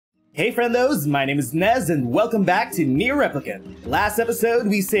Hey friendos, my name is Nez and welcome back to NieR Replicant. Last episode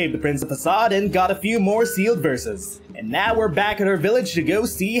we saved the Prince of Facade and got a few more sealed verses. And now we're back at our village to go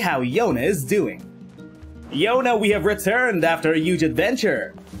see how Yonah is doing. Yonah, we have returned after a huge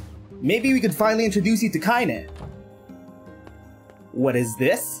adventure. Maybe we could finally introduce you to Cine. What is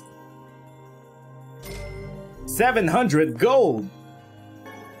this? 700 gold!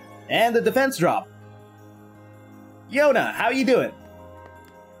 And a defense drop. Yonah, how you doing?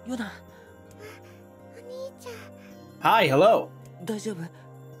 Yonah. Hi, hello.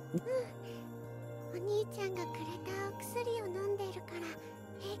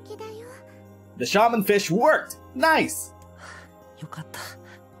 The shaman fish worked! Nice!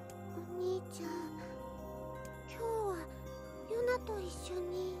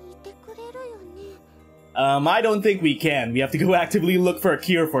 I don't think we can. We have to go actively look for a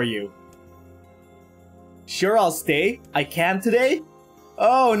cure for you. Sure, I'll stay. I can today?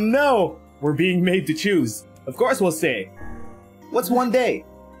 Oh no! We're being made to choose. Of course we'll stay. What's one day?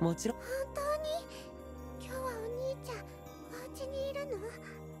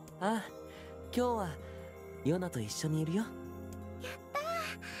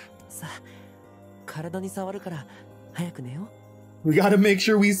 We gotta make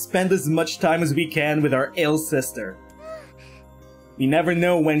sure we spend as much time as we can with our ill sister. We never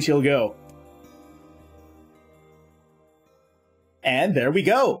know when she'll go. And there we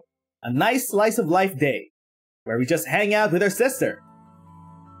go! A nice slice of life day, where we just hang out with our sister.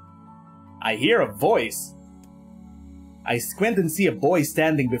 I hear a voice. I squint and see a boy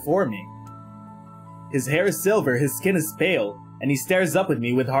standing before me. His hair is silver, his skin is pale, and he stares up at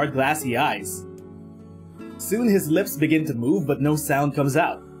me with hard glassy eyes. Soon his lips begin to move, but no sound comes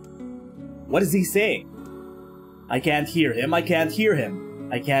out. What is he saying? I can't hear him, I can't hear him.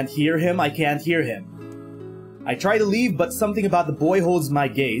 I can't hear him, I can't hear him. I try to leave, but something about the boy holds my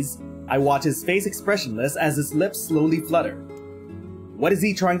gaze. I watch his face expressionless as his lips slowly flutter. What is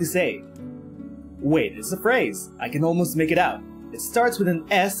he trying to say? Wait, it's a phrase. I can almost make it out. It starts with an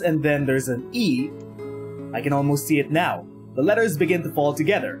S and then there's an E. I can almost see it now. The letters begin to fall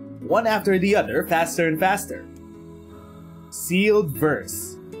together, one after the other, faster and faster. Sealed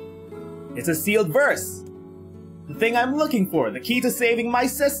verse. It's a sealed verse! The thing I'm looking for, the key to saving my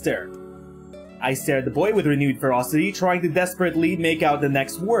sister! I stare at the boy with renewed ferocity, trying to desperately make out the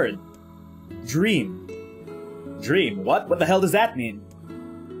next word. Dream. Dream? What? What the hell does that mean?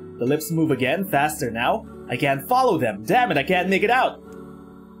 The lips move again, faster now. I can't follow them. Damn it, I can't make it out.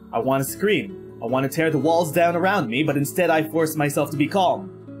 I want to scream. I want to tear the walls down around me, but instead I force myself to be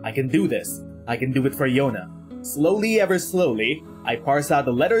calm. I can do this. I can do it for Yonah. Slowly, ever slowly, I parse out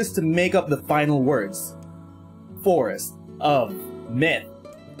the letters to make up the final words. Forest of Myth.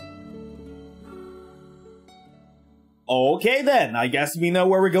 Okay then, I guess we know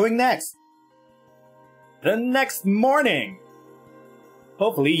where we're going next. The next morning!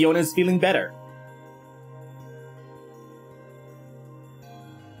 Hopefully Yonah's feeling better.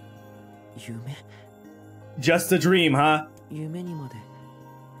 Just a dream, huh?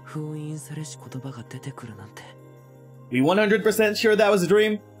 We 100% sure that was a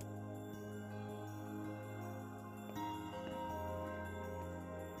dream?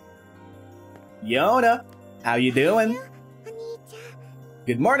 Yonah, how you doing?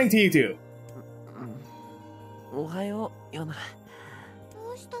 Good morning to you two.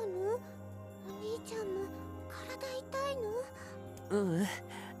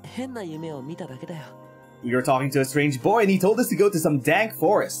 We were talking to a strange boy and he told us to go to some dank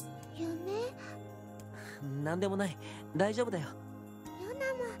forest.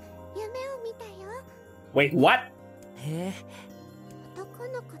 Wait, what?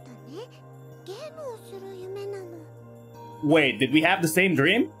 Wait, did we have the same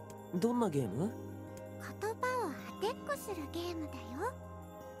dream?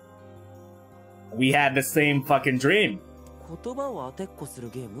 We had the same fucking dream.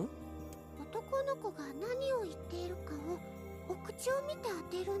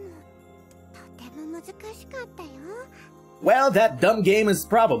 Well, that dumb game is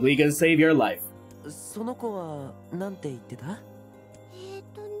probably gonna save your life.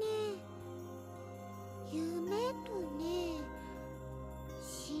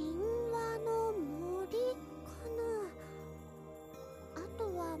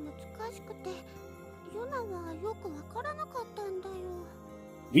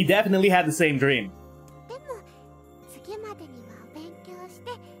 We definitely had the same dream.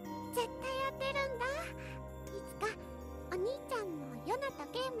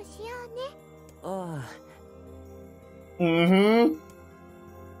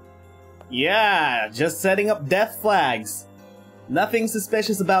 Yeah, just setting up death flags. Nothing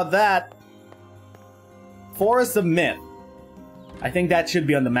suspicious about that. Forest of Myth. I think that should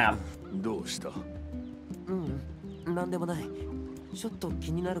be on the map.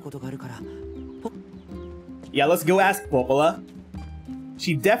 Yeah, let's go ask Popola.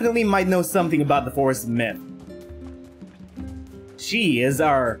 She definitely might know something about the Forest of Myth. She is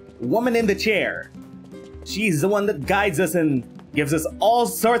our woman in the chair. She's the one that guides us and gives us all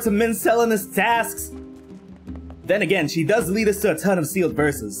sorts of miscellaneous tasks. Then again, she does lead us to a ton of sealed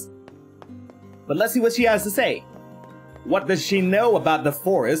verses. But let's see what she has to say. What does she know about the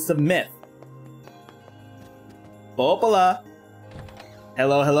Forest of Myth? Popola.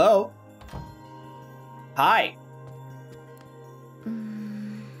 Hello, hello. Hi.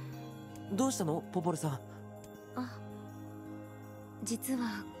 どうしたの、ポポルさん。あ、実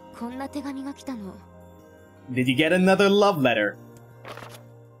はこんな手紙が来たの。Did you get another love letter?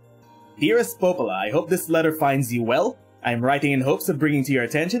 Dearest Popola, I hope this letter finds you well. I am writing in hopes of bringing to your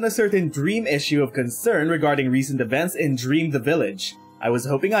attention a certain dream issue of concern regarding recent events in Dream the Village. I was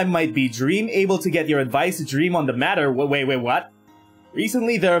hoping I might be able to get your advice to Dream on the matter. Wait, what?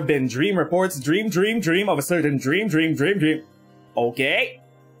 Recently there have been dream reports, dream of a certain dream. Okay.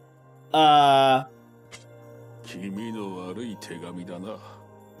 君の悪い手紙だな。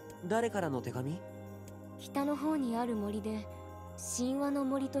誰からの手紙？北の方にある森で神話の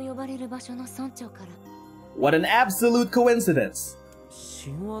森と呼ばれる場所の村長から。What an absolute coincidence!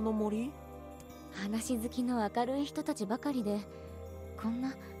 神話の森？話好きの明るい人たちばかりで、こん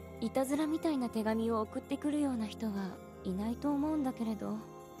ないたずらみたいな手紙を送ってくるような人はいないと思うんだけれど、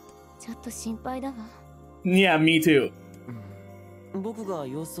ちょっと心配だわ。Yeah, me too. 僕が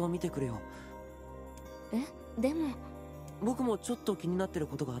様子を見てくれよ。え、でも僕もちょっと気になってる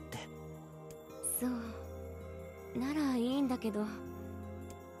ことがあって。そう、ならいいんだけど。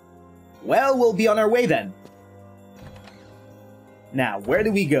Well, we'll be on our way then. Now, where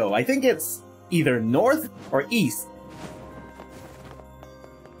do we go? I think it's either north or east.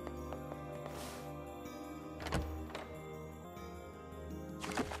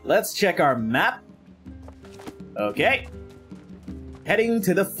 Let's check our map. Okay. Heading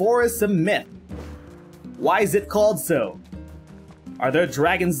to the Forest of Myth. Why is it called so? Are there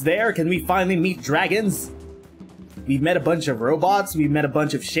dragons there? Can we finally meet dragons? We've met a bunch of robots, we've met a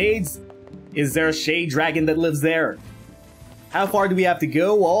bunch of shades. Is there a shade dragon that lives there? How far do we have to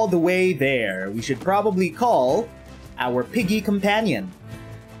go? All the way there. We should probably call our piggy companion.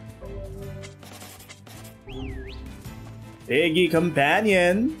 Piggy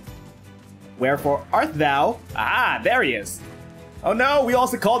companion. Wherefore art thou? Ah, there he is. Oh no, we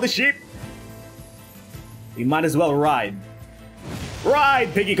also call the sheep. We might as well ride.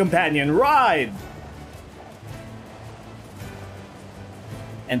 Ride, piggy companion, ride!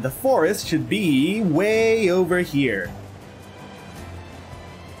 And the forest should be way over here.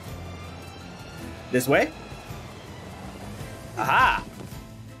 This way? Aha!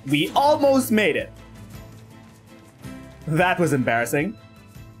 We almost made it! That was embarrassing.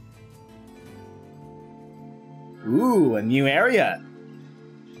 Ooh, a new area.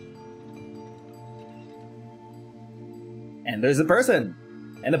 And there's a person.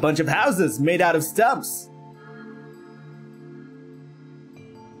 And a bunch of houses made out of stumps.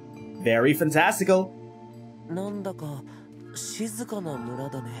 Very fantastical. なんだか静かな村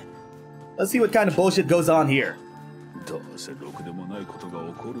だね。Let's see what kind of bullshit goes on here. どうせろくでもないことが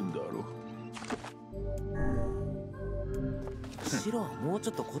起こるんだろう。シロはもうち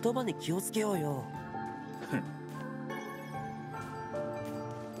ょっと言葉に気をつけようよ。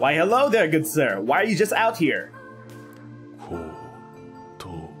Why, hello there, good sir. Why are you just out here?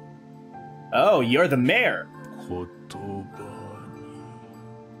 Oh, you're the mayor. 言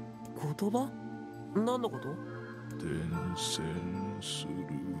葉？何のこと？伝染する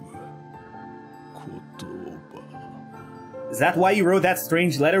言葉。Is that why you wrote that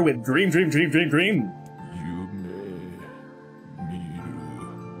strange letter with dream?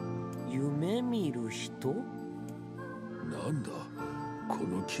 夢見る人？なんだこ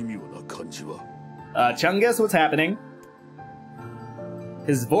の奇妙な感じは。Chungus, what's happening?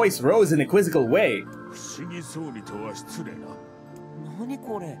 His voice rose in a quizzical way. 不思議そうにとは失礼な。何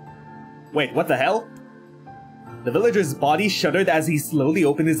これ？ Wait, what the hell? The villager's body shuddered as he slowly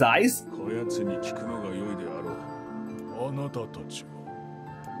opened his eyes? こやつに聞くのが良いであろう。あなたたちは。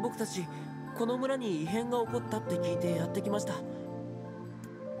僕たちこの村に異変が起こったって聞いてやってきました。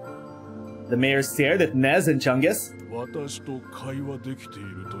The mayor stared at Nez and Chungus. 私と会話できてい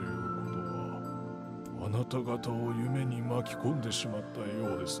るということは、あなた方を夢に巻き込んでしまった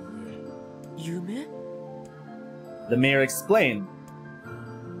ようですね。夢？ The mayor explained.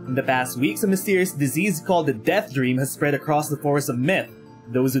 In the past weeks, a mysterious disease called the Death Dream has spread across the forest of myth.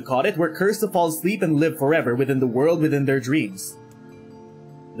 Those who caught it were cursed to fall asleep and live forever within the world within their dreams.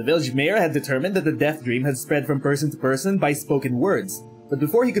 The village mayor had determined that the Death Dream had spread from person to person by spoken words, but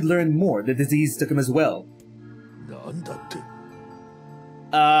before he could learn more, the disease took him as well.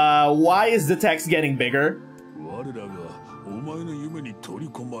 Why is the text getting bigger?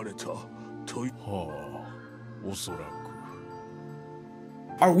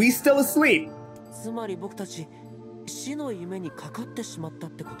 Are we still asleep? つまり僕たち死の夢にかかってしまった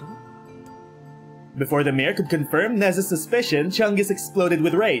ってこと？ Before the mayor could confirm Nez's suspicion, Chungus exploded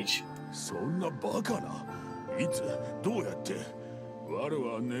with rage. そんなバカな。いつどうやって？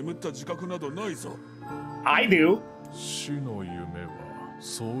我は眠った自覚などないぞ。I do. 死の夢は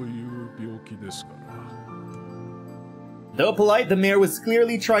そういう病気ですから。Though polite, the mayor was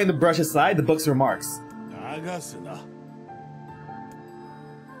clearly trying to brush aside the book's remarks. 流すな。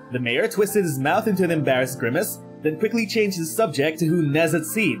 The mayor twisted his mouth into an embarrassed grimace, then quickly changed the subject to who Nez had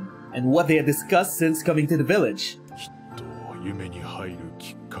seen, and what they had discussed since coming to the village. きっと夢に入る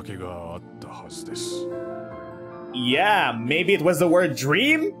きっかけがあったはずです。 Yeah, maybe it was the word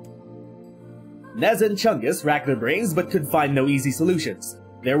dream? Nez and Chungus racked their brains but could find no easy solutions.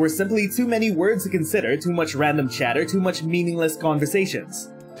 There were simply too many words to consider, too much random chatter, too much meaningless conversations.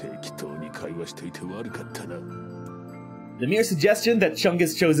 適当に会話していて悪かったな。 The mere suggestion that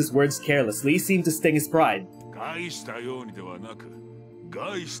Chungus chose his words carelessly seemed to sting his pride. 害したようにではなく、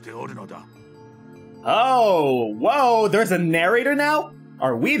害しておるのだ。 Oh, whoa, there's a narrator now?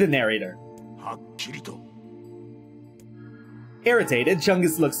 Are we the narrator? はっきりと。 Irritated,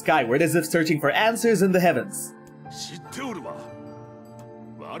 Chungus looked skyward as if searching for answers in the heavens. 知っておるわ。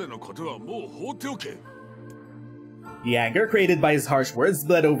我のことはもう放っておけ。 The anger created by his harsh words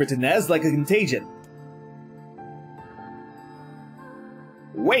bled over to Nez like a contagion.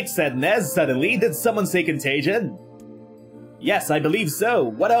 Wait, said Nez suddenly. Did someone say contagion? Yes, I believe so.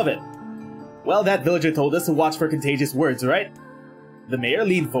 What of it? Well, that villager told us to watch for contagious words, right? The mayor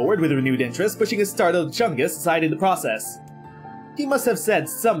leaned forward with renewed interest, pushing a startled Chungus aside in the process. He must have said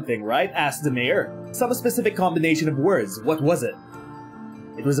something, right? Asked the mayor. Some specific combination of words. What was it?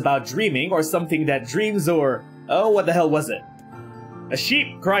 It was about dreaming, or something that dreams, or... Oh, what the hell was it? A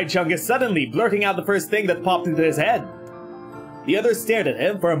sheep! Cried Chungus suddenly, blurting out the first thing that popped into his head. The others stared at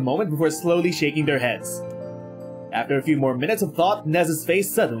him for a moment before slowly shaking their heads. After a few more minutes of thought, Nez's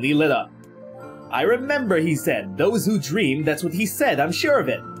face suddenly lit up. I remember, he said. Those who dream, that's what he said, I'm sure of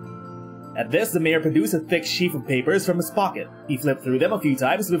it. At this, the mayor produced a thick sheaf of papers from his pocket. He flipped through them a few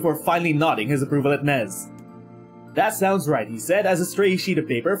times before finally nodding his approval at Nez. That sounds right, he said, as a stray sheet of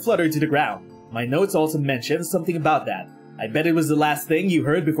paper fluttered to the ground. My notes also mentioned something about that. I bet it was the last thing you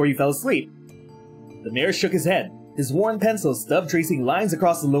heard before you fell asleep. The mayor shook his head, his worn pencil stub tracing lines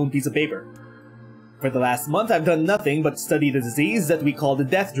across the lone piece of paper. For the last month, I've done nothing but study the disease that we call the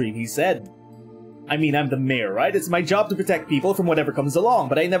Death Dream, he said. I mean, I'm the mayor, right? It's my job to protect people from whatever comes along,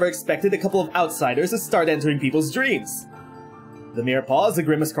 but I never expected a couple of outsiders to start entering people's dreams. The mayor paused, a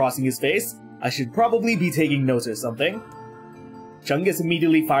grimace crossing his face. I should probably be taking notes or something. Chungus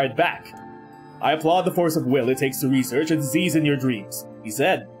immediately fired back. I applaud the force of will it takes to research a disease in your dreams, he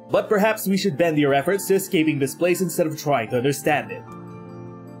said, but perhaps we should bend your efforts to escaping this place instead of trying to understand it.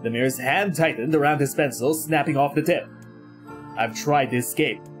 The mayor's hand tightened around his pencil, snapping off the tip. I've tried to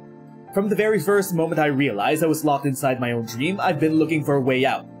escape. From the very first moment I realized I was locked inside my own dream, I've been looking for a way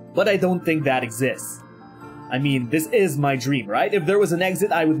out, but I don't think that exists. I mean, this is my dream, right? If there was an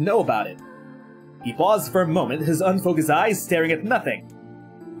exit, I would know about it. He paused for a moment, his unfocused eyes staring at nothing.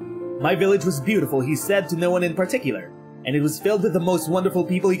 My village was beautiful, he said, to no one in particular, and it was filled with the most wonderful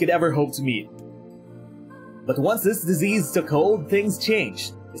people he could ever hope to meet. But once this disease took hold, things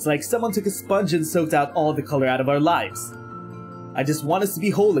changed. It's like someone took a sponge and soaked out all the color out of our lives. I just want us to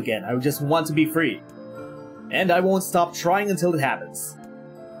be whole again, I just want to be free. And I won't stop trying until it happens.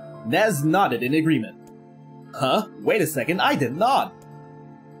 Nez nodded in agreement. Huh? Wait a second, I did not!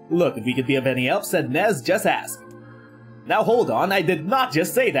 Look, if we could be of any help, said Nez, just ask. Now hold on, I did not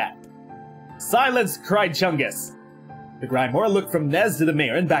just say that! Silence! Cried Chungus. The Grimoire looked from Nez to the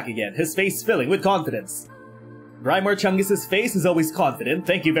mayor and back again, his face filling with confidence. Grimoire Chungus's face is always confident,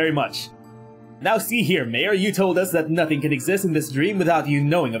 thank you very much. Now see here, Mayor, you told us that nothing can exist in this dream without you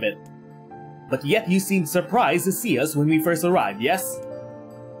knowing of it. But yet you seemed surprised to see us when we first arrived, yes?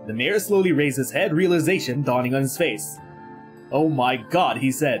 The mayor slowly raised his head, realization dawning on his face. Oh my god,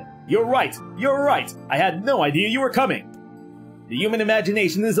 he said. You're right! I had no idea you were coming! The human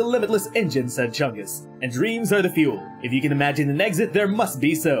imagination is a limitless engine, said Chungus, and dreams are the fuel. If you can imagine an exit, there must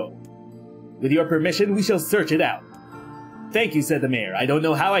be so. With your permission, we shall search it out. Thank you, said the mayor. I don't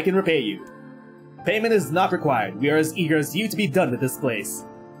know how I can repay you. Payment is not required. We are as eager as you to be done with this place.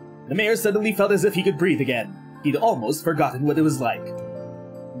 The mayor suddenly felt as if he could breathe again. He'd almost forgotten what it was like.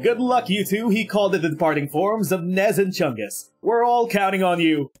 Good luck, you two, he called it the departing forms of Nez and Chungus. We're all counting on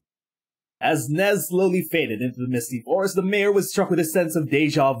you. As Nez slowly faded into the misty forest, the mayor was struck with a sense of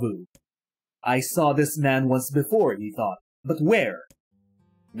deja vu. I saw this man once before, he thought. But where?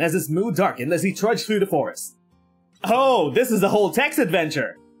 Nez's mood darkened as he trudged through the forest. Oh, this is the whole text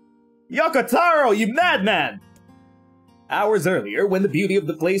adventure! Yoko Taro, you madman! Hours earlier, when the beauty of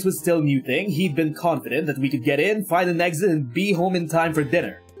the place was still a new thing, he'd been confident that we could get in, find an exit, and be home in time for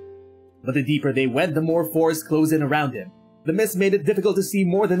dinner. But the deeper they went, the more forest closed in around him. The mist made it difficult to see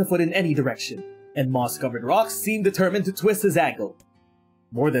more than a foot in any direction, and moss-covered rocks seemed determined to twist his ankle.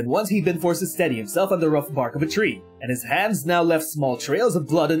 More than once he'd been forced to steady himself on the rough bark of a tree, and his hands now left small trails of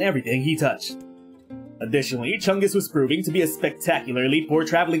blood on everything he touched. Additionally, Chungus was proving to be a spectacularly poor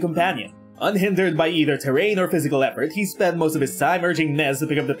traveling companion. Unhindered by either terrain or physical effort, he spent most of his time urging Nez to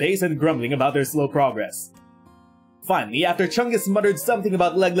pick up the pace and grumbling about their slow progress. Finally, after Chungus muttered something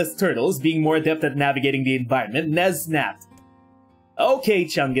about legless turtles being more adept at navigating the environment, Nez snapped. Okay,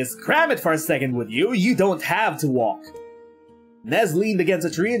 Chungus, cram it for a second, would you? You don't have to walk. Nez leaned against a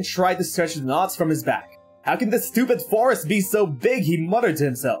tree and tried to stretch the knots from his back. How can this stupid forest be so big, he muttered to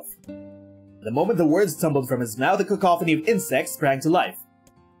himself. The moment the words tumbled from his mouth, a cacophony of insects sprang to life.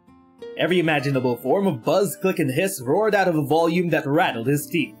 Every imaginable form of buzz, click, and hiss roared out of a volume that rattled his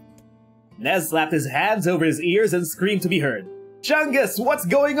teeth. Nez slapped his hands over his ears and screamed to be heard. Chungus, what's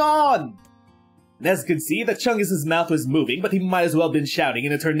going on? Nez could see that Chungus's mouth was moving, but he might as well have been shouting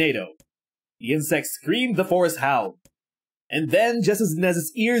in a tornado. The insects screamed, the forest howled. And then, just as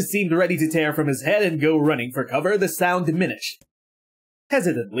Nez's ears seemed ready to tear from his head and go running for cover, the sound diminished.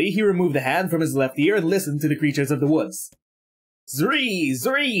 Hesitantly, he removed a hand from his left ear and listened to the creatures of the woods. Zree,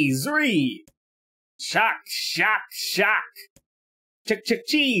 zree, zree! Shock, shock, shock!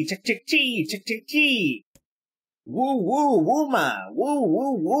 Chick-chick-chee, chick-chick-chee, chick-chick-chee! Woo-woo, woo-ma,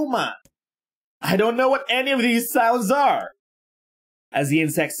 woo-woo, woo-ma! I don't know what any of these sounds are! As the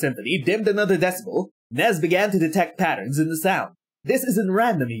insect symphony dimmed another decibel, Nez began to detect patterns in the sound. This isn't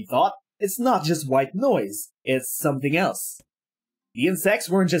random, he thought. It's not just white noise. It's something else. The insects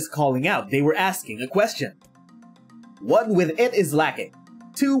weren't just calling out, they were asking a question. 1 with it is lacking.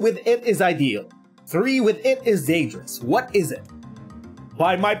 2 with it is ideal. 3 with it is dangerous. What is it?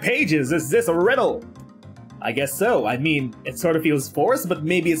 By my pages, is this a riddle? I guess so. I mean, it sort of feels forced, but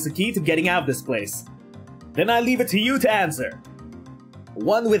maybe it's the key to getting out of this place. Then I leave it to you to answer.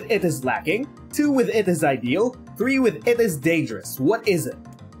 1 with it is lacking. 2 with it is ideal. 3 with it is dangerous. What is it?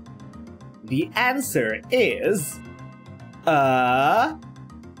 The answer is...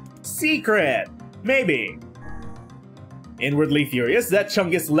 secret! Maybe. Inwardly furious that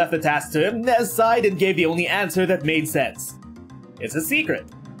Chungus left the task to him, Nez sighed and gave the only answer that made sense. It's a secret.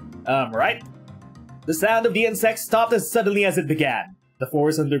 Right? The sound of the insects stopped as suddenly as it began. The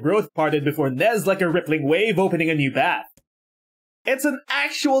forest undergrowth parted before Nez like a rippling wave opening a new path. It's an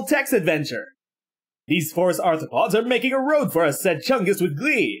actual text adventure! These forest arthropods are making a road for us, said Chungus with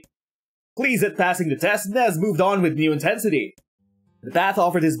glee. Pleased at passing the test, Nez moved on with new intensity. The path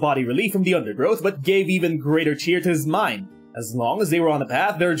offered his body relief from the undergrowth, but gave even greater cheer to his mind. As long as they were on the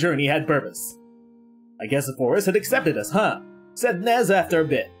path, their journey had purpose. I guess the forest had accepted us, huh? Said Nez after a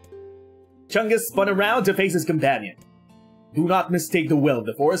bit. Chungus spun around to face his companion. Do not mistake the will of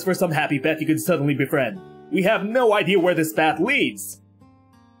the forest for some happy pet you could suddenly befriend. We have no idea where this path leads.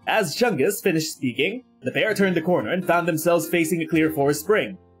 As Chungus finished speaking, the pair turned the corner and found themselves facing a clear forest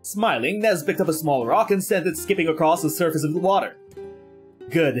spring. Smiling, Nez picked up a small rock and sent it skipping across the surface of the water.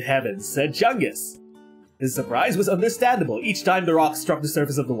 Good heavens, said Chungus. His surprise was understandable. Each time the rock struck the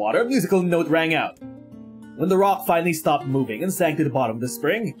surface of the water, a musical note rang out. When the rock finally stopped moving and sank to the bottom of the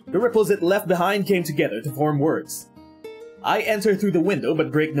spring, the ripples it left behind came together to form words. I enter through the window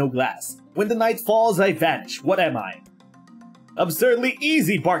but break no glass. When the night falls, I vanish. What am I? Absurdly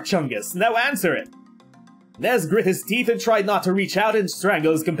easy, barked Chungus. Now answer it. Nez grit his teeth and tried not to reach out and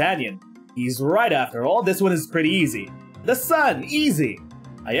strangle his companion. He's right after all, this one is pretty easy. The sun, easy.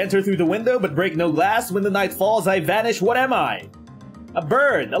 I enter through the window but break no glass. When the night falls, I vanish. What am I? A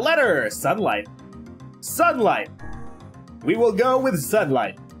bird, a letter, sunlight. Sunlight! We will go with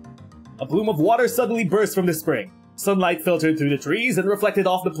sunlight. A plume of water suddenly burst from the spring. Sunlight filtered through the trees and reflected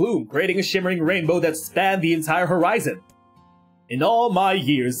off the plume, creating a shimmering rainbow that spanned the entire horizon. In all my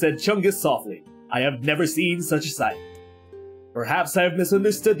years, said Chungus softly, I have never seen such a sight. Perhaps I have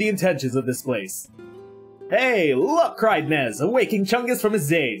misunderstood the intentions of this place. Hey, look, cried Nez, awaking Chungus from his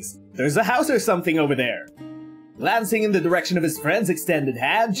daze. There's a house or something over there. Glancing in the direction of his friend's extended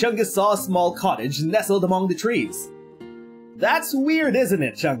hand, Chungus saw a small cottage nestled among the trees. That's weird, isn't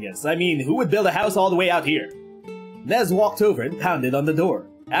it, Chungus? I mean, who would build a house all the way out here? Nez walked over and pounded on the door.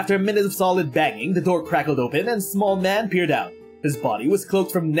 After a minute of solid banging, the door crackled open and a small man peered out. His body was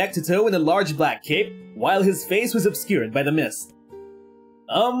cloaked from neck to toe in a large black cape, while his face was obscured by the mist.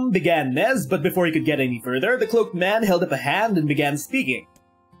 Began Nez, but before he could get any further, the cloaked man held up a hand and began speaking.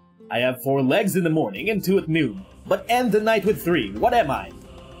 I have 4 legs in the morning and 2 at noon, but end the night with 3. What am I?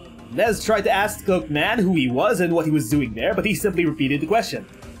 Nez tried to ask the cloaked man who he was and what he was doing there, but he simply repeated the question.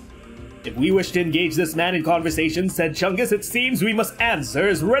 If we wish to engage this man in conversation, said Chungus, it seems we must answer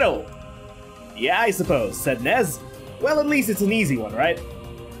his riddle. Yeah, I suppose, said Nez. Well, at least it's an easy one, right?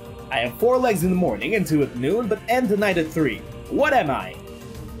 I have 4 legs in the morning and 2 at noon, but end the night at 3. What am I?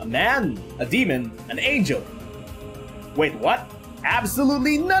 A man, a demon, an angel. Wait, what?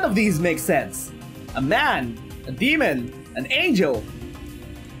 Absolutely none of these make sense. A man, a demon, an angel.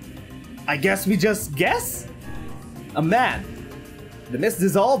 I guess we just guess? A man. The mist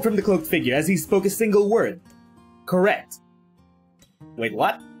dissolved from the cloaked figure as he spoke a single word. Correct. Wait,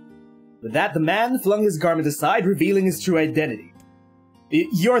 what? With that, the man flung his garment aside, revealing his true identity.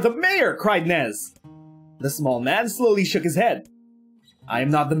 You're the mayor! Cried Nez. The small man slowly shook his head. I am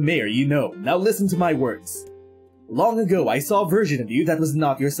not the mayor, you know. Now listen to my words. Long ago, I saw a version of you that was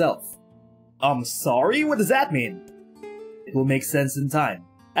not yourself. Sorry? What does that mean? It will make sense in time.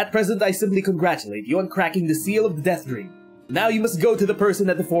 At present, I simply congratulate you on cracking the seal of the Death Dream. Now you must go to the person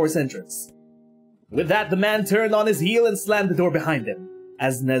at the forest entrance. With that, the man turned on his heel and slammed the door behind him.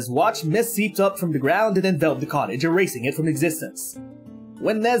 As Nez watched, mist seeped up from the ground and enveloped the cottage, erasing it from existence.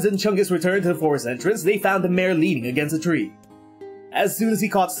 When Nez and Chungus returned to the forest entrance, they found the mayor leaning against a tree. As soon as he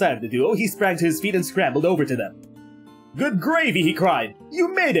caught sight of the duo, he sprang to his feet and scrambled over to them. Good gravy, he cried.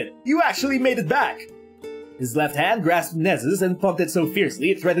 You made it! You actually made it back! His left hand grasped Nez's and pumped it so fiercely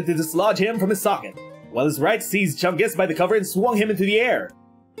it threatened to dislodge him from his socket, while his right seized Chungus by the cover and swung him into the air.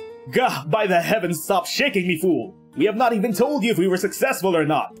 Gah! By the heavens, stop shaking me, fool! We have not even told you if we were successful or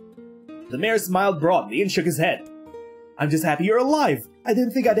not! The mayor smiled broadly and shook his head. I'm just happy you're alive! I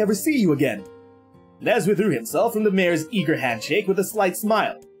didn't think I'd ever see you again! Nez withdrew himself from the mayor's eager handshake with a slight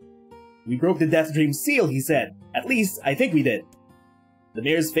smile. We broke the Death Dream seal, he said. At least, I think we did. The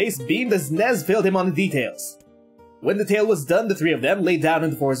mayor's face beamed as Nez filled him on the details. When the tale was done, the 3 of them lay down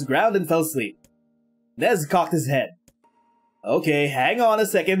on the forest ground and fell asleep. Nez cocked his head. Okay, hang on a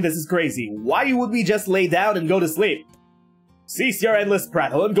second, this is crazy. Why would we just lay down and go to sleep? Cease your endless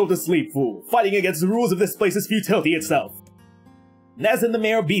prattle and go to sleep, fool. Fighting against the rules of this place is futility itself. Nez and the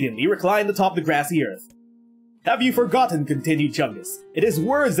mayor obediently reclined atop the grassy earth. Have you forgotten, continued Chungus. It is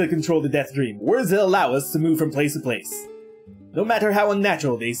words that control the Death Dream, words that allow us to move from place to place. No matter how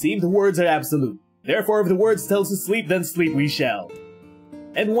unnatural they seem, the words are absolute. Therefore, if the words tell us to sleep, then sleep we shall.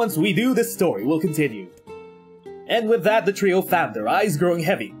 And once we do, this story will continue. And with that, the trio found their eyes growing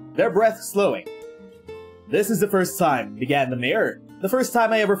heavy, their breath slowing. This is the first time, began the mayor, the first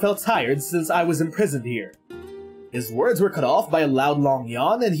time I ever felt tired since I was imprisoned here. His words were cut off by a loud long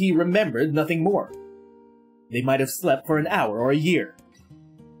yawn, and he remembered nothing more. They might have slept for an hour or a year.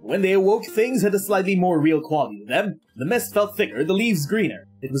 When they awoke, things had a slightly more real quality to them. The mist felt thicker, the leaves greener.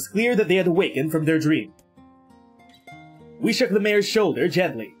 It was clear that they had awakened from their dream. We shook the mayor's shoulder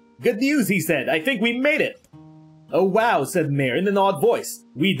gently. Good news, he said. I think we made it. Oh wow, said the mayor in an odd voice.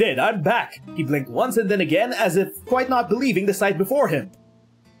 We did, I'm back. He blinked once and then again, as if quite not believing the sight before him.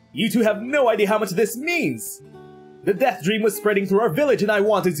 You two have no idea how much this means. The Death Dream was spreading through our village and I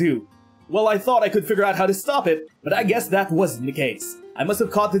wanted to. Well, I thought I could figure out how to stop it, but I guess that wasn't the case. I must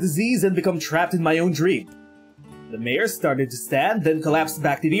have caught the disease and become trapped in my own dream. The mayor started to stand, then collapsed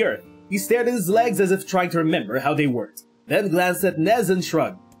back to the earth. He stared at his legs as if trying to remember how they worked, then glanced at Nez and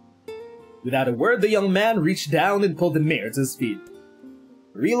shrugged. Without a word, the young man reached down and pulled the mayor to his feet.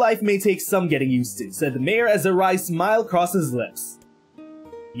 Real life may take some getting used to, said the mayor as a wry smile crossed his lips.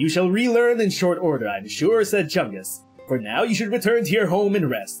 You shall relearn in short order, I'm sure, said Chungus. For now, you should return to your home and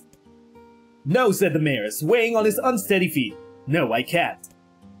rest. No, said the mayor, swaying on his unsteady feet. No, I can't.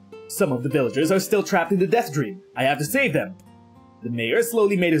 Some of the villagers are still trapped in the Death Dream. I have to save them. The mayor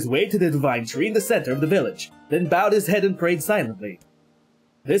slowly made his way to the divine tree in the center of the village, then bowed his head and prayed silently.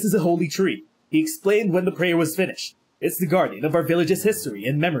 This is a holy tree, he explained when the prayer was finished. It's the guardian of our village's history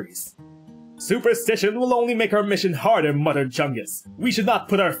and memories. Superstition will only make our mission harder, muttered Chungus. We should not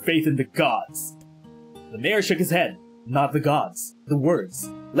put our faith in the gods. The mayor shook his head. Not the gods, the words.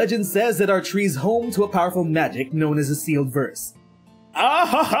 Legend says that our tree is home to a powerful magic known as a sealed verse. Oh,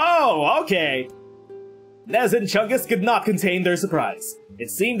 ho, ho, okay. Nez and Chungus could not contain their surprise. It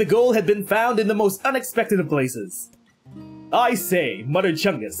seemed the gold had been found in the most unexpected of places. I say, muttered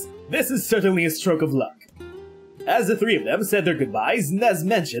Chungus, this is certainly a stroke of luck. As the three of them said their goodbyes, Nez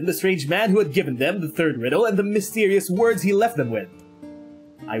mentioned the strange man who had given them the third riddle and the mysterious words he left them with.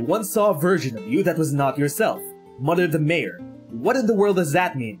 I once saw a version of you that was not yourself, muttered the mayor. What in the world does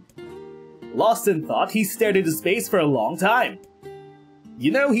that mean? Lost in thought, he stared into space for a long time.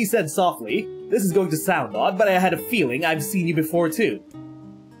 You know, he said softly, this is going to sound odd, but I had a feeling I've seen you before too.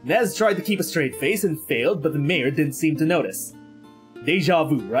 Nez tried to keep a straight face and failed, but the mayor didn't seem to notice. Deja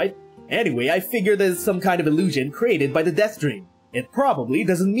vu, right? Anyway, I figure there's some kind of illusion created by the death dream. It probably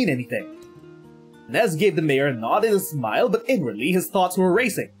doesn't mean anything. Nez gave the mayor a nod and a smile, but inwardly his thoughts were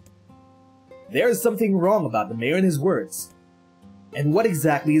racing. There's something wrong about the mayor and his words. And what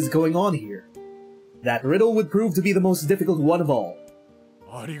exactly is going on here? That riddle would prove to be the most difficult one of all.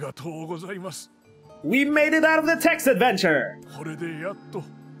 We made it out of the text adventure!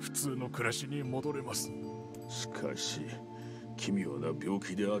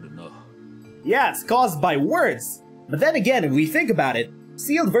 Yeah, it's caused by words. But then again, if we think about it,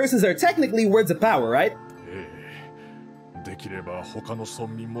 sealed verses are technically words of power, right?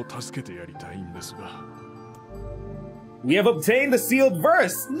 We have obtained the sealed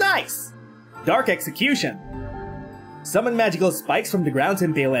verse! Nice! Dark Execution. Summon magical spikes from the ground to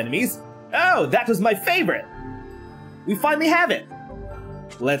impale enemies. Oh, that was my favorite! We finally have it!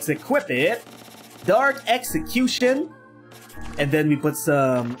 Let's equip it. Dark Execution. And then we put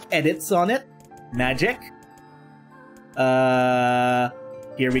some edits on it. Magic.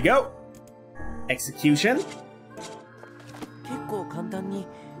 Here we go. Execution.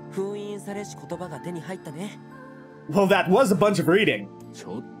 Well, that was a bunch of reading.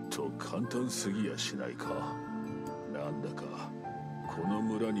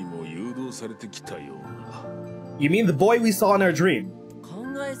 You mean the boy we saw in our dream?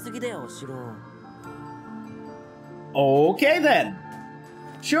 Okay then.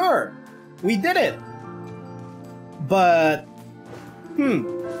 Sure. We did it. But...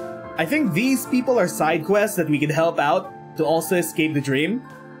 I think these people are side quests that we can help out to also escape the dream.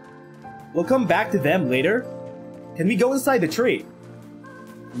 We'll come back to them later. Can we go inside the tree?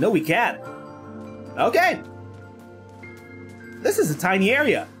 No, we can't. Okay. This is a tiny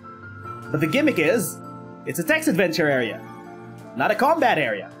area. But the gimmick is, it's a text adventure area, not a combat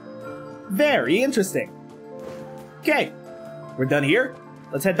area. Very interesting. Okay, we're done here.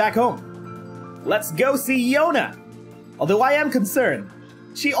 Let's head back home. Let's go see Yonah. Although I am concerned.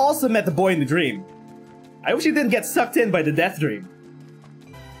 She also met the boy in the dream. I hope she didn't get sucked in by the death dream.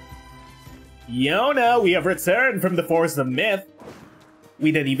 Yonah, we have returned from the Forest of Myth.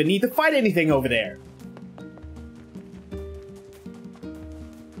 We didn't even need to fight anything over there.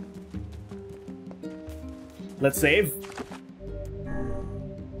 Let's save.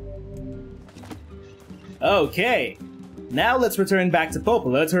 Okay. Now let's return back to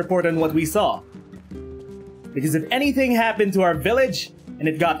Popola to report on what we saw. Because if anything happened to our village, and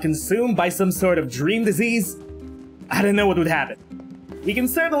it got consumed by some sort of dream disease, I don't know what would happen. We can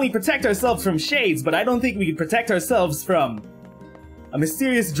certainly protect ourselves from shades, but I don't think we can protect ourselves from a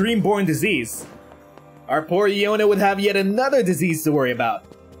mysterious dream-born disease. Our poor Yonah would have yet another disease to worry about.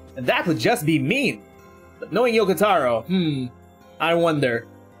 And that would just be mean. But knowing Yoko Taro, I wonder.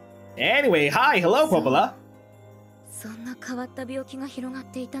 Anyway, hi, hello, Popola.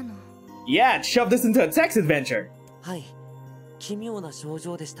 Yeah, it shoved us into a text adventure. Hi.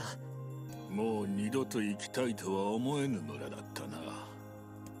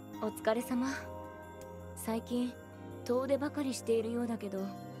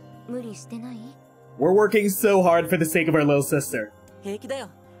 We're working so hard for the sake of our little sister.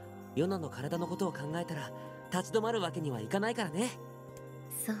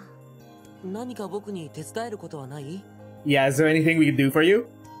 Yeah, is there anything we can do for you?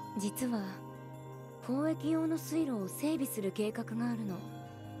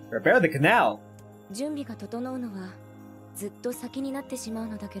 Repair the canal.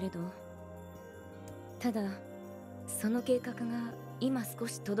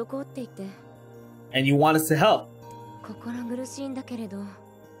 And you want us to help?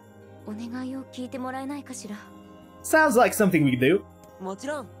 Sounds like something we can do.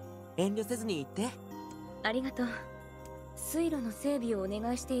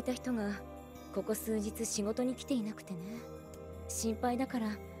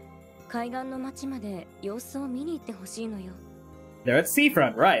 They're at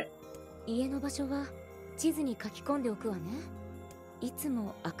Seafront, right?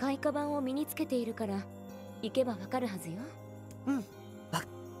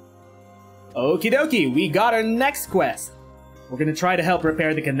 Okie dokie, we got our next quest. We're gonna try to help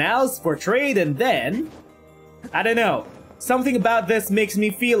repair the canals for trade and then... I don't know. Something about this makes me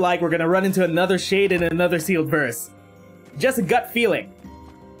feel like we're gonna run into another shade in another sealed verse. Just a gut feeling.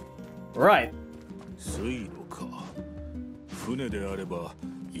 Right.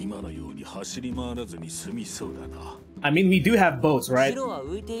 I mean, we do have boats, right?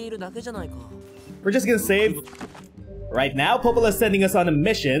 We're just gonna save. Right now, Popola's sending us on a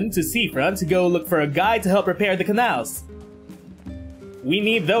mission to Seafront to go look for a guide to help repair the canals. We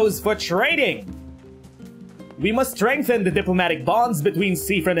need those for trading! We must strengthen the diplomatic bonds between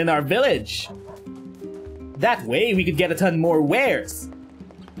Seafront and our village. That way, we could get a ton more wares.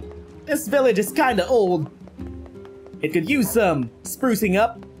 This village is kinda old. It could use some sprucing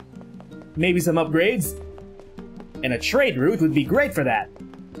up, maybe some upgrades, and a trade route would be great for that.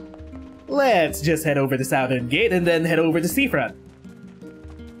 Let's just head over the southern gate and then head over to Seafront.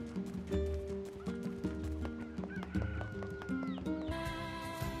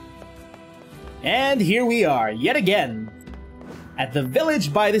 And here we are, yet again, at the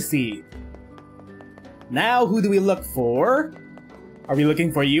village by the sea. Now, who do we look for? Are we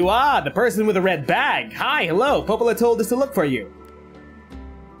looking for you? Ah, the person with the red bag. Hi, hello, Popola told us to look for you.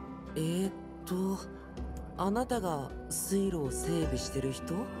 あなたが水路を整備してる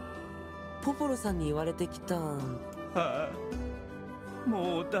人？ポポロさんに言われてきた。はあ、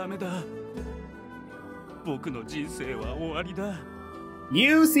もうダメだ。僕の人生は終わりだ。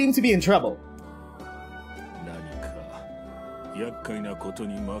You seem to be in trouble. 何か厄介なこと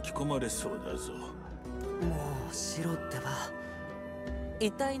に巻き込まれそうだぞ。もうしろってば。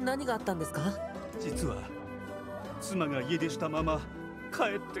一体何があったんですか？実は妻が家出したまま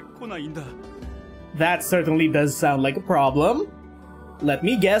帰ってこないんだ。That certainly does sound like a problem. Let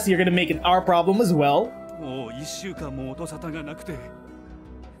me guess, you're gonna make it our problem as well. もう1週間も音沙汰がなくて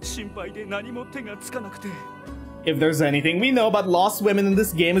心配で何も手がつかなくて。If there's anything we know about lost women in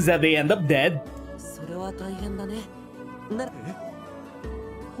this game is that they end up dead. それは大変だね。え？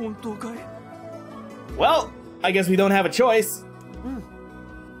本当かい？ Well, I guess we don't have a choice. うん。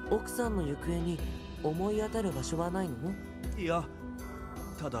奥さんの行方に思い当たる場所はないの？いや、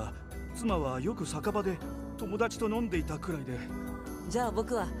ただ妻はよく酒場で友達と飲んでいたくらいで。じゃあ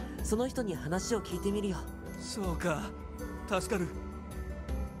僕はその人に話を聞いてみるよ。そうか、助かる。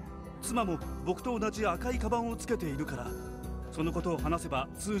妻も僕と同じ赤いカバンをつけているから、そのことを話せば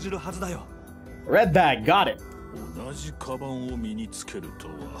通じるはずだよ。Red bag, got it. 同じカバンを身につけると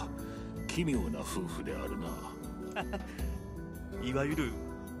は奇妙な夫婦であるな。いわゆる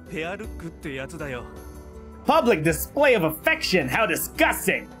ペアルックってやつだよ。Public display of affection, how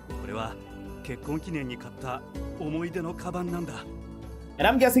disgusting! これは結婚記念に買った思い出のカバンなんだ。And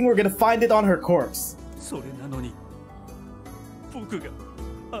I'm guessing we're gonna find it on her corpse. それなのに僕が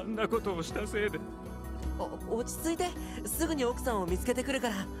あんなことをしたせいで。落ち着いて、すぐに奥さんを見つけてくるか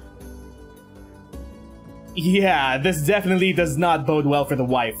ら。Yeah, this definitely does not bode well for the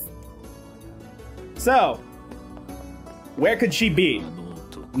wife. So, where could she be?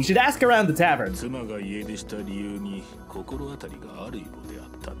 We should ask around the tavern. 妻が家出した理由に心当たりがあるようであっ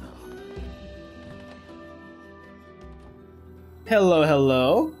たな。Hello,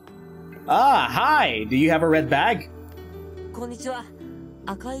 hello. Ah, hi. Do you have a red bag? こんにちは。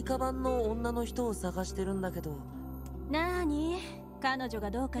赤いカバンの女の人を探してるんだけど。なーに？彼女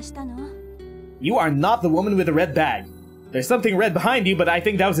がどうかしたの？ You are not the woman with the red bag. There's something red behind you, but I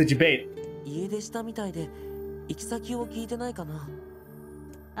think that was a debate. 家出したみたいで、行き先を聞いてないかな。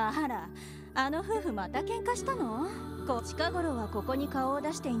あら、あの夫婦また喧嘩したの？近頃はここに顔を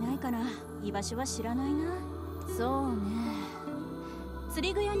出していないから居場所は知らないな。そうね。釣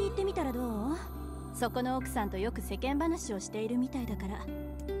り具屋に行ってみたらどう？そこの奥さんとよく世間話をしているみたいだから。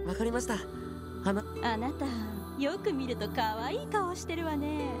わかりました。あなた、よく見ると可愛い顔してるわ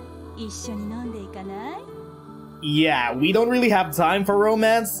ね。一緒に飲んでいかない？ Yeah, we don't really have time for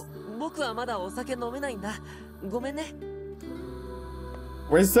romance. 僕はまだお酒飲めないんだ。ごめんね。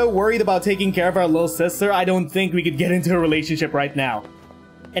We're so worried about taking care of our little sister, I don't think we could get into a relationship right now.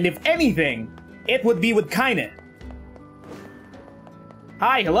 And if anything, it would be with Cine.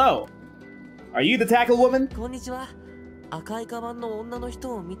 Hi, hello. Are you the tackle woman? こんにちは。赤いカバンの女の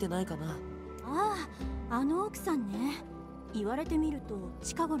人を見てないかな。ああ、あの奥さんね。言われてみると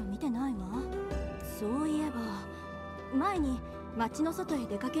近頃見てないわ。そういえば前に町の外へ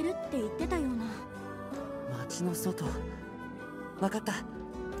出かけるって言ってたような。町の外。わかった。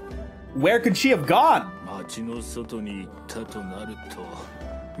Where could she have gone? 町の外に行ったとなると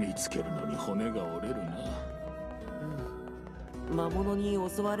見つけるのに骨が折れるな。魔物に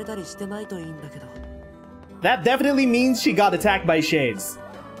襲われたりしてないといいんだけど。 That definitely means she got attacked by shades.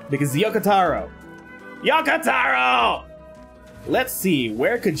 Because Yoko Taro. Yoko Taro! Let's see,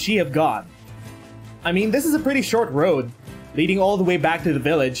 where could she have gone? I mean, this is a pretty short road, leading all the way back to the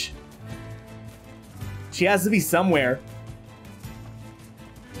village. She has to be somewhere.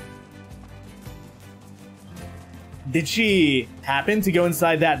 Did she happen to go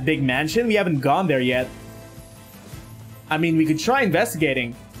inside that big mansion? We haven't gone there yet. I mean, we could try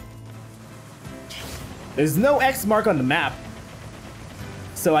investigating. There's no X mark on the map.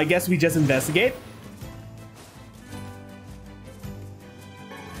 So I guess we just investigate.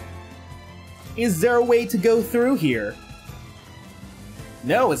 Is there a way to go through here?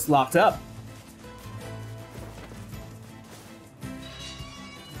 No, it's locked up.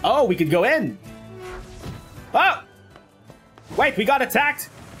 Oh, we could go in. Oh! Wait, we got attacked.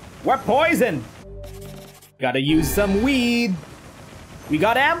 We're poisoned. Gotta use some weed. We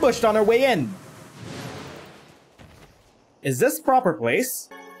got ambushed on our way in. Is this proper place?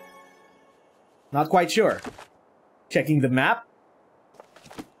 Not quite sure. Checking the map.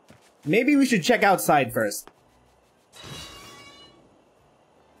 Maybe we should check outside first.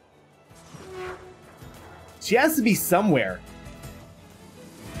 She has to be somewhere.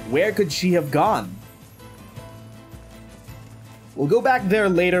 Where could she have gone? We'll go back there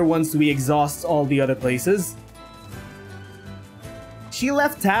later once we exhaust all the other places. She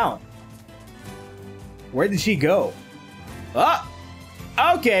left town. Where did she go? Oh!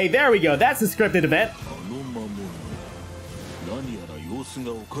 Okay, there we go. That's a scripted event.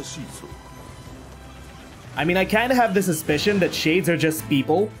 I mean, I kind of have the suspicion that shades are just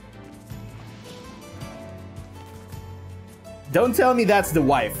people. Don't tell me that's the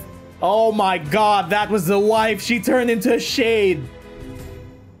wife. Oh my god, that was the wife! She turned into a shade!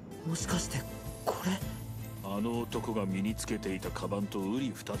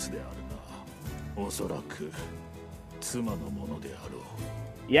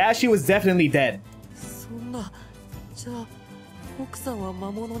 Yeah, she was definitely dead.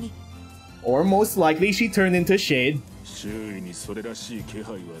 Or most likely she turned into a shade.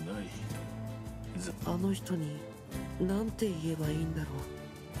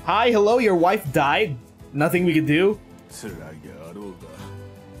 Hi, hello, your wife died? Nothing we could do?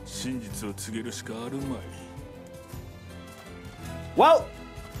 Well,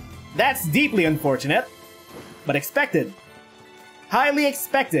 that's deeply unfortunate, but expected. Highly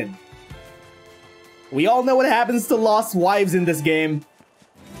expected. We all know what happens to lost wives in this game,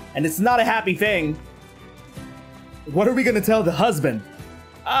 and it's not a happy thing. What are we gonna tell the husband?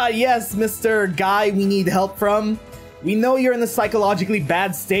 Yes, Mr. Guy we need help from. We know you're in a psychologically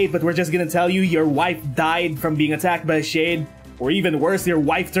bad state, but we're just gonna tell you your wife died from being attacked by a shade. Or even worse, your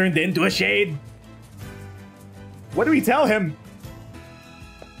wife turned into a shade. What do we tell him?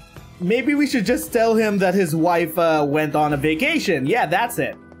 Maybe we should just tell him that his wife went on a vacation. Yeah, that's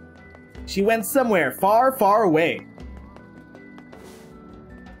it. She went somewhere far, far away.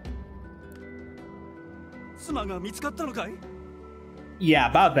 Yeah,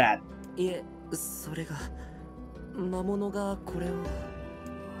 about that.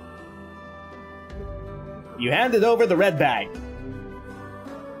 You handed over the red bag.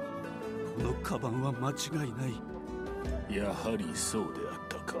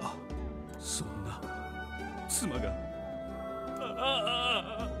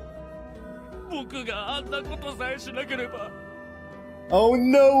 Oh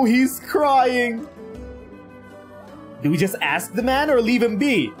no, he's crying. Do we just ask the man or leave him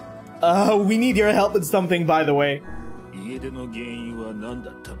be? We need your help with something, by the way.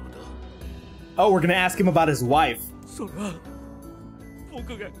 Oh, we're gonna ask him about his wife.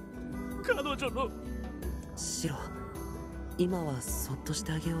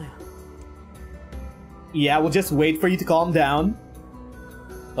 Yeah, we'll just wait for you to calm down.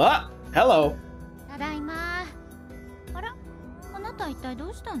 Ah, hello.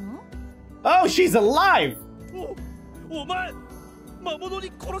 Oh, she's alive!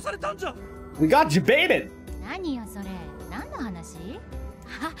 We got jebaited!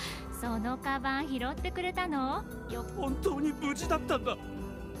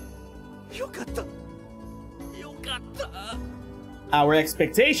 Our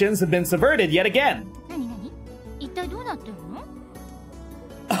expectations have been subverted yet again.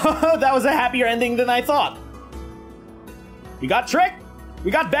 That was a happier ending than I thought. We got tricked!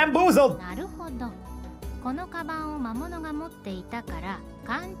 We got bamboozled!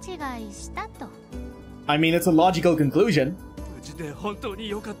 I mean, it's a logical conclusion.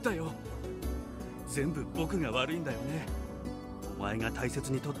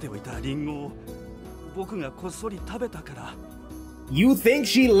 You think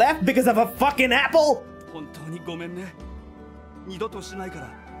she left because of a fucking apple? 二度としないから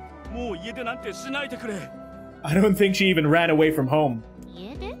もう家出なんてしないでくれ。 I don't think she even ran away from home.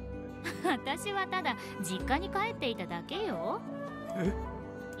 家出私はただ実家に帰っていただけよ。え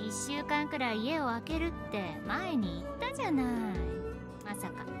1週間くらい家を空けるって前に言ったじゃない。まさ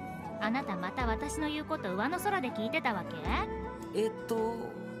かあなたまた私の言うこと上の空で聞いてたわけ？えっと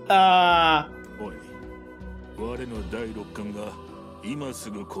おい、我の第六感が今す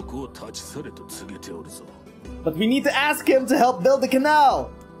ぐここを立ち去れと告げておるぞ。 But we need to ask him to help build the canal.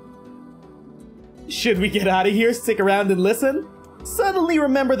 Should we get out of here, stick around and listen? Suddenly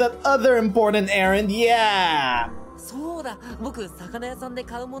remember that other important errand, yeah! そうだ、僕魚屋さんで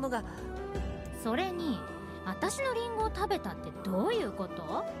買うものが。それに私のリンゴを食べたってどういうこ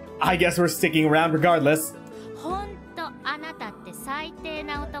と？ I guess we're sticking around regardless. ほんとあなたって最低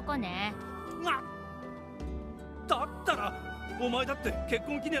な男ね。だったらお前だって結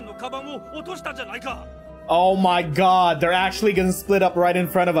婚記念のカバンを落としたじゃないか。 Oh my god, they're actually gonna split up right in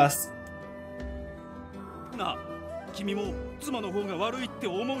front of us. なあ、君も妻の方が悪いって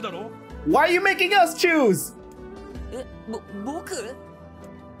思うだろ？ Why are you making us choose? え、僕？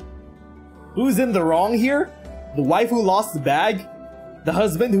 Who's in the wrong here? The wife who lost the bag? The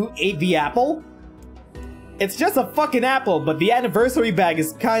husband who ate the apple? It's just a fucking apple, but the anniversary bag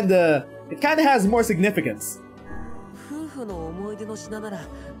is it kinda has more significance. 夫婦の思い出の品なら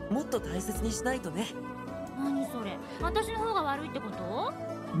もっと大切にしないとね。何それ？私の方が悪いってこと？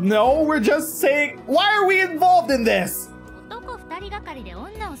 No, we're just saying, why are we involved in this? 男2人がかりで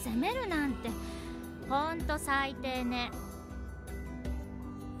女を責めるなんてほんと最低ね。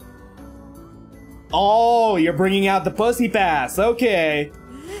 Oh, you're bringing out the pussy pass, okay.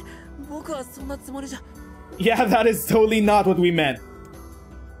 僕はそんなつもりじゃ。 Yeah, that is totally not what we meant.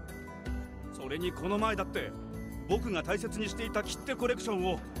 それにこの前だって僕が大切にしていた切手コレクション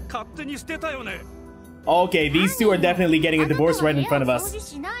を勝手に捨てたよね。 Okay, these two are definitely getting a divorce right in front of 掃 us. 除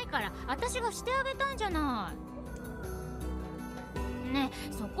しないから私がしてあげたんじゃない。ね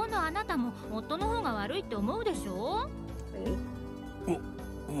え、そこのあなたも夫の方が悪いって思うでしょ？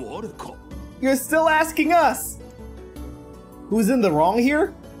我か。 You're still asking us. Who's in the wrong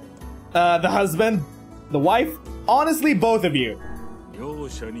here? The husband, the wife, honestly both of you. 両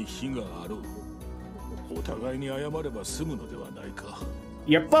者に非があろう。お互いに謝れば済むのではないか。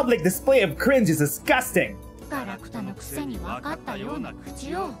 Your public display of cringe is disgusting. ガラクタのくせに分かったような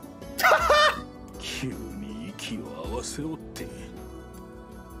口を。急に息を合わせおって。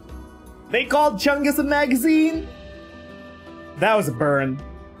 They called Chungus a magazine? That was a burn.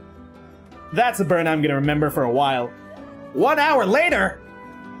 That's a burn I'm gonna remember for a while. 1 hour later?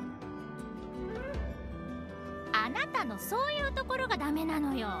 あなたのそういうところがダメな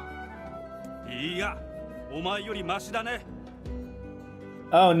のよ。いや、お前よりマシだね。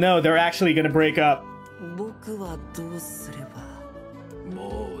 Oh no, they're actually gonna break up. 僕はどうすれば。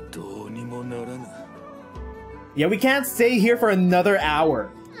もうどうにもならぬ。 Yeah, we can't stay here for another hour.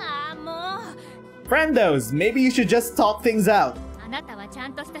 ああ、もう。 Friendos, maybe you should just talk things out. あなたはちゃ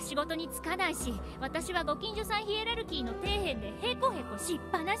んとした仕事に就かないし、私はご近所さんヒエラルキーの底辺でヘコヘコしっ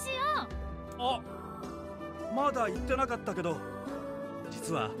ぱなしよ。あ、まだ言ってなかったけど、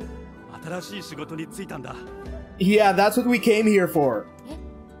実は新しい仕事に就いたんだ。 Yeah, that's what we came here for. え、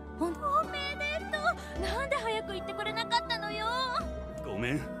おめでとう。なんで早く言ってくれなかったのよ。ご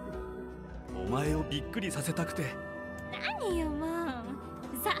めん。お前をびっくりさせたくて。何よもう。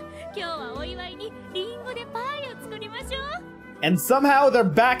さあ、今日はお祝いにリンゴでパイを作りましょう。 And somehow they're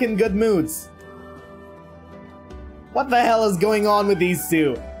back in good moods. What the hell is going on with these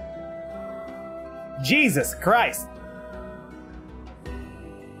two? Jesus Christ.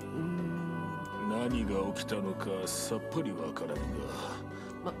 何が起きたのかさっぱりわからん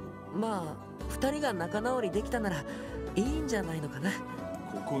が。まあ、二人が仲直りできたならいいんじゃないのかな。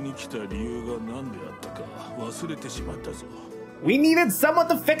ここに来た理由が何であったか忘れてしまったぞ。 We needed someone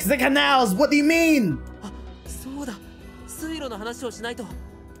to fix the canals. What do you mean? あ、そうだ。水路の話をしないと。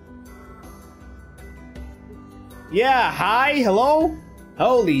 Yeah, hi, hello?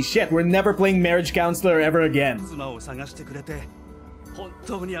 Holy shit, we're never playing marriage counselor ever again. 妻を探してくれて本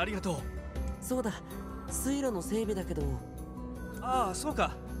当にありがとう。そうだ。水路の整備だけど。ああ、そう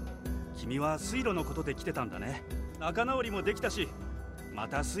か。君は水路のことで来てたんだね。仲直りもできたし、ま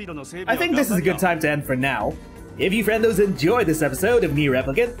た水路の整備 I think this is a good time to end for now. If you friendos enjoyed this episode of NieR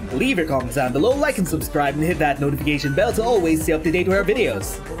Replicant, leave your comments down below, like and subscribe, and hit that notification bell to always stay up to date with our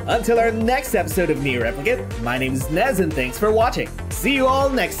videos. Until our next episode of NieR Replicant, my name is Nez and thanks for watching. See you all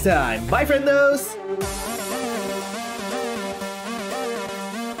next time. Bye friendos!